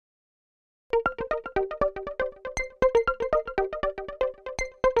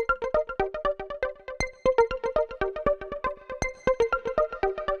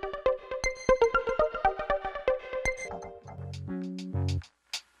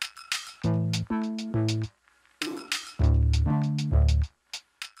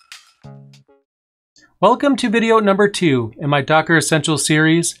Welcome to video number 2 in my Docker Essentials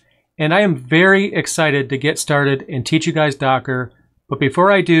series, and I am very excited to get started and teach you guys Docker. But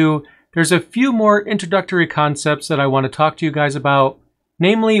before I do, there's a few more introductory concepts that I want to talk to you guys about,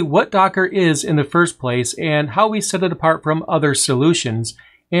 namely what Docker is in the first place and how we set it apart from other solutions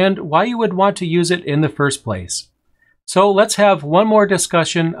and why you would want to use it in the first place. So let's have one more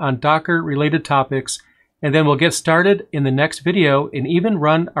discussion on Docker related topics, and then we'll get started in the next video and even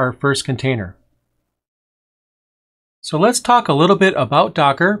run our first container. So let's talk a little bit about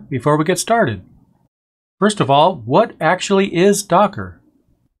Docker before we get started. First of all, what actually is Docker?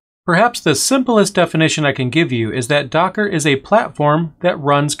 Perhaps the simplest definition I can give you is that Docker is a platform that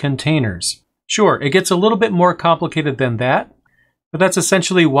runs containers. Sure, it gets a little bit more complicated than that, but that's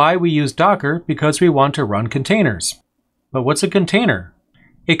essentially why we use Docker, because we want to run containers. But what's a container?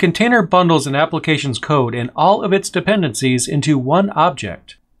 A container bundles an application's code and all of its dependencies into one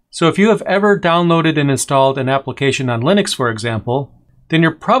object. So if you have ever downloaded and installed an application on Linux, for example, then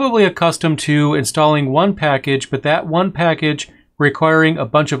you're probably accustomed to installing one package, but that one package requiring a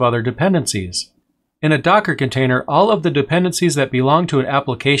bunch of other dependencies. In a Docker container, all of the dependencies that belong to an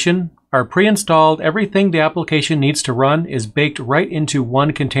application are pre-installed. Everything the application needs to run is baked right into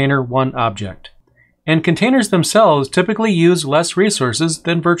one container, one object. And containers themselves typically use less resources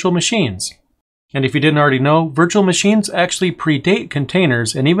than virtual machines. And if you didn't already know, virtual machines actually predate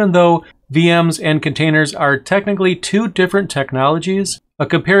containers, and even though VMs and containers are technically two different technologies, a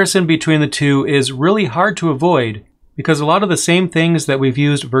comparison between the two is really hard to avoid because a lot of the same things that we've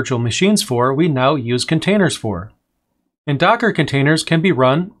used virtual machines for, we now use containers for. And Docker containers can be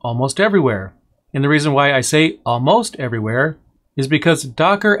run almost everywhere. And the reason why I say almost everywhere is because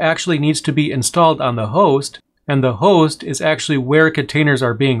Docker actually needs to be installed on the host, and the host is actually where containers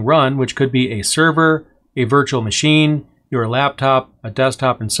are being run, which could be a server, a virtual machine, your laptop, a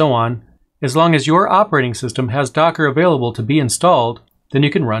desktop, and so on. As long as your operating system has Docker available to be installed, then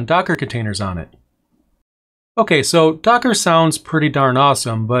you can run Docker containers on it. Okay, so Docker sounds pretty darn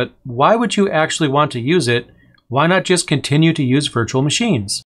awesome, but why would you actually want to use it? Why not just continue to use virtual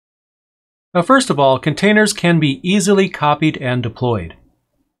machines? Now, first of all, containers can be easily copied and deployed.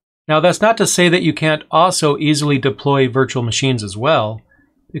 Now, that's not to say that you can't also easily deploy virtual machines as well,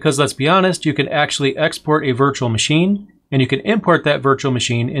 because let's be honest, you can actually export a virtual machine and you can import that virtual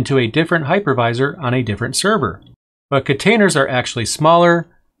machine into a different hypervisor on a different server. But containers are actually smaller,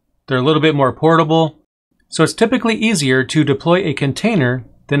 they're a little bit more portable, so it's typically easier to deploy a container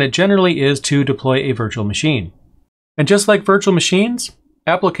than it generally is to deploy a virtual machine. And just like virtual machines,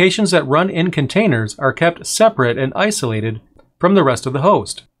 applications that run in containers are kept separate and isolated from the rest of the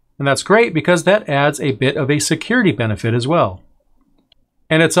host. And that's great because that adds a bit of a security benefit as well.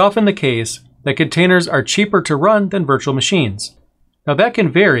 And it's often the case that containers are cheaper to run than virtual machines. Now that can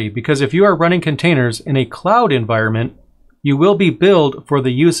vary because if you are running containers in a cloud environment, you will be billed for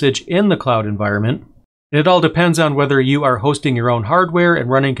the usage in the cloud environment. And it all depends on whether you are hosting your own hardware and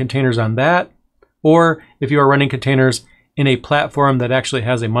running containers on that, or if you are running containers in a platform that actually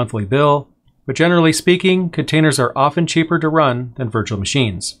has a monthly bill. But generally speaking, containers are often cheaper to run than virtual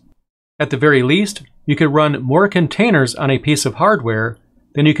machines. At the very least, you can run more containers on a piece of hardware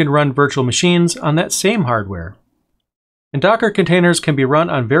than you can run virtual machines on that same hardware. And Docker containers can be run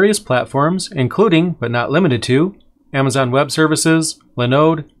on various platforms, including, but not limited to, Amazon Web Services,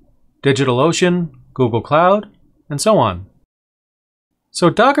 Linode, DigitalOcean, Google Cloud, and so on. So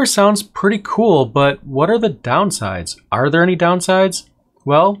Docker sounds pretty cool, but what are the downsides? Are there any downsides?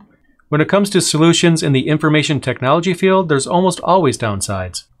 Well, when it comes to solutions in the information technology field, there's almost always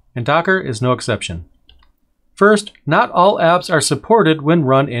downsides. And Docker is no exception. First, not all apps are supported when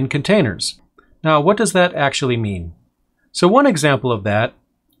run in containers. Now, what does that actually mean? So one example of that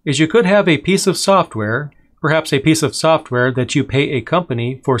is you could have a piece of software, perhaps a piece of software that you pay a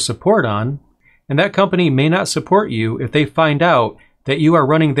company for support on, and that company may not support you if they find out that you are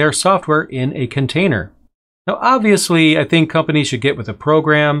running their software in a container. Now, obviously, I think companies should get with a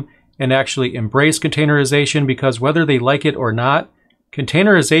program and actually embrace containerization because whether they like it or not,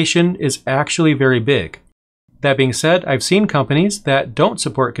 containerization is actually very big. That being said, I've seen companies that don't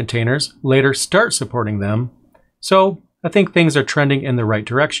support containers later start supporting them, so I think things are trending in the right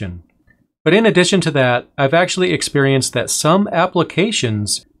direction. But in addition to that, I've actually experienced that some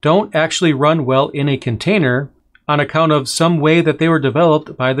applications don't actually run well in a container on account of some way that they were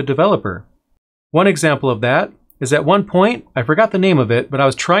developed by the developer. One example of that is at one point, I forgot the name of it, but I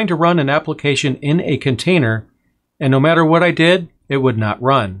was trying to run an application in a container, and no matter what I did, it would not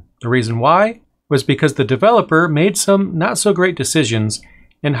run. The reason why was because the developer made some not so great decisions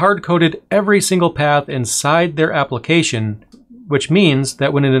and hard-coded every single path inside their application, which means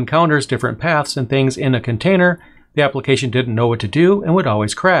that when it encounters different paths and things in a container, the application didn't know what to do and would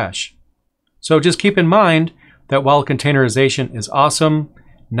always crash. So just keep in mind that while containerization is awesome,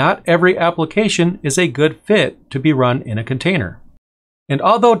 not every application is a good fit to be run in a container. And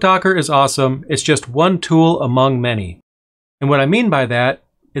although Docker is awesome, it's just one tool among many. And what I mean by that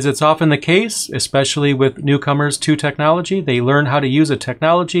is it's often the case, especially with newcomers to technology, they learn how to use a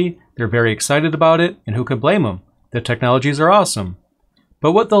technology, they're very excited about it, and who could blame them? The technologies are awesome.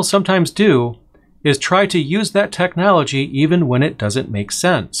 But what they'll sometimes do is try to use that technology even when it doesn't make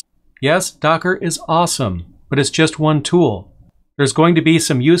sense. Yes, Docker is awesome, but it's just one tool. There's going to be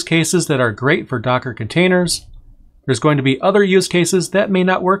some use cases that are great for Docker containers. There's going to be other use cases that may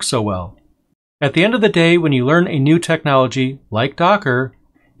not work so well. At the end of the day, when you learn a new technology like Docker,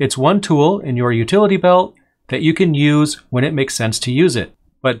 it's one tool in your utility belt that you can use when it makes sense to use it.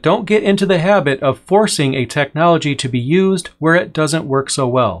 But don't get into the habit of forcing a technology to be used where it doesn't work so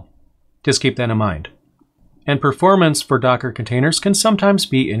well. Just keep that in mind. And performance for Docker containers can sometimes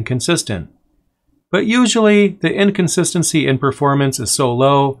be inconsistent. But usually, the inconsistency in performance is so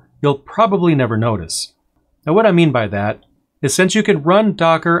low, you'll probably never notice. Now what I mean by that is since you can run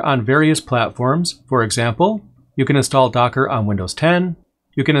Docker on various platforms, for example, you can install Docker on Windows 10,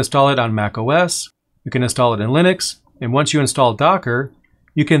 you can install it on Mac OS, you can install it in Linux, and once you install Docker,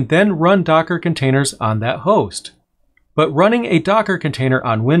 you can then run Docker containers on that host. But running a Docker container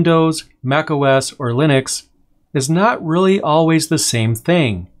on Windows, Mac OS, or Linux is not really always the same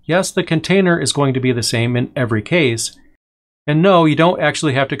thing. Yes, the container is going to be the same in every case. And no, you don't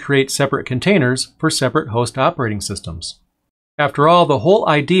actually have to create separate containers for separate host operating systems. After all, the whole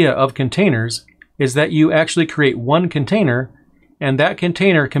idea of containers is that you actually create one container, and that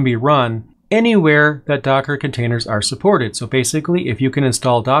container can be run anywhere that Docker containers are supported. So basically, if you can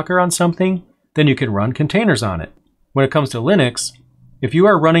install Docker on something, then you can run containers on it. When it comes to Linux, if you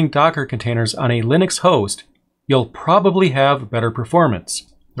are running Docker containers on a Linux host, you'll probably have better performance.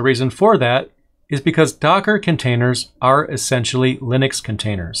 The reason for that is because Docker containers are essentially Linux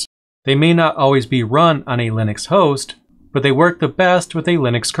containers. They may not always be run on a Linux host, but they work the best with a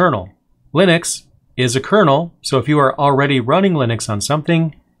Linux kernel. Linux is a kernel, so if you are already running Linux on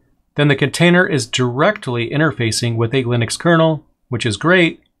something, then the container is directly interfacing with a Linux kernel, which is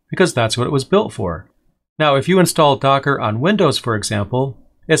great because that's what it was built for. Now, if you install Docker on Windows, for example,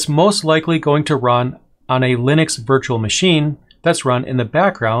 it's most likely going to run on a Linux virtual machine that's run in the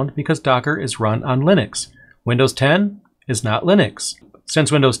background because Docker is run on Linux. Windows 10 is not Linux.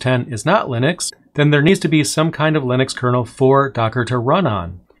 Since Windows 10 is not Linux, then there needs to be some kind of Linux kernel for Docker to run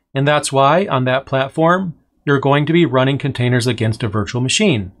on. And that's why on that platform, you're going to be running containers against a virtual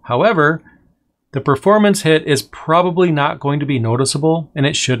machine. However, the performance hit is probably not going to be noticeable, and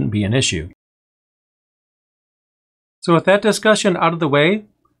it shouldn't be an issue. So with that discussion out of the way,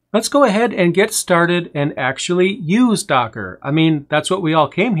 let's go ahead and get started and actually use Docker. I mean, that's what we all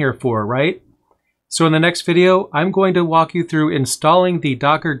came here for, right? So in the next video, I'm going to walk you through installing the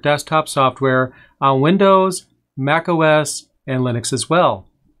Docker desktop software on Windows, Mac OS, and Linux as well.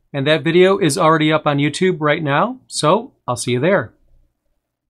 And that video is already up on YouTube right now, so I'll see you there.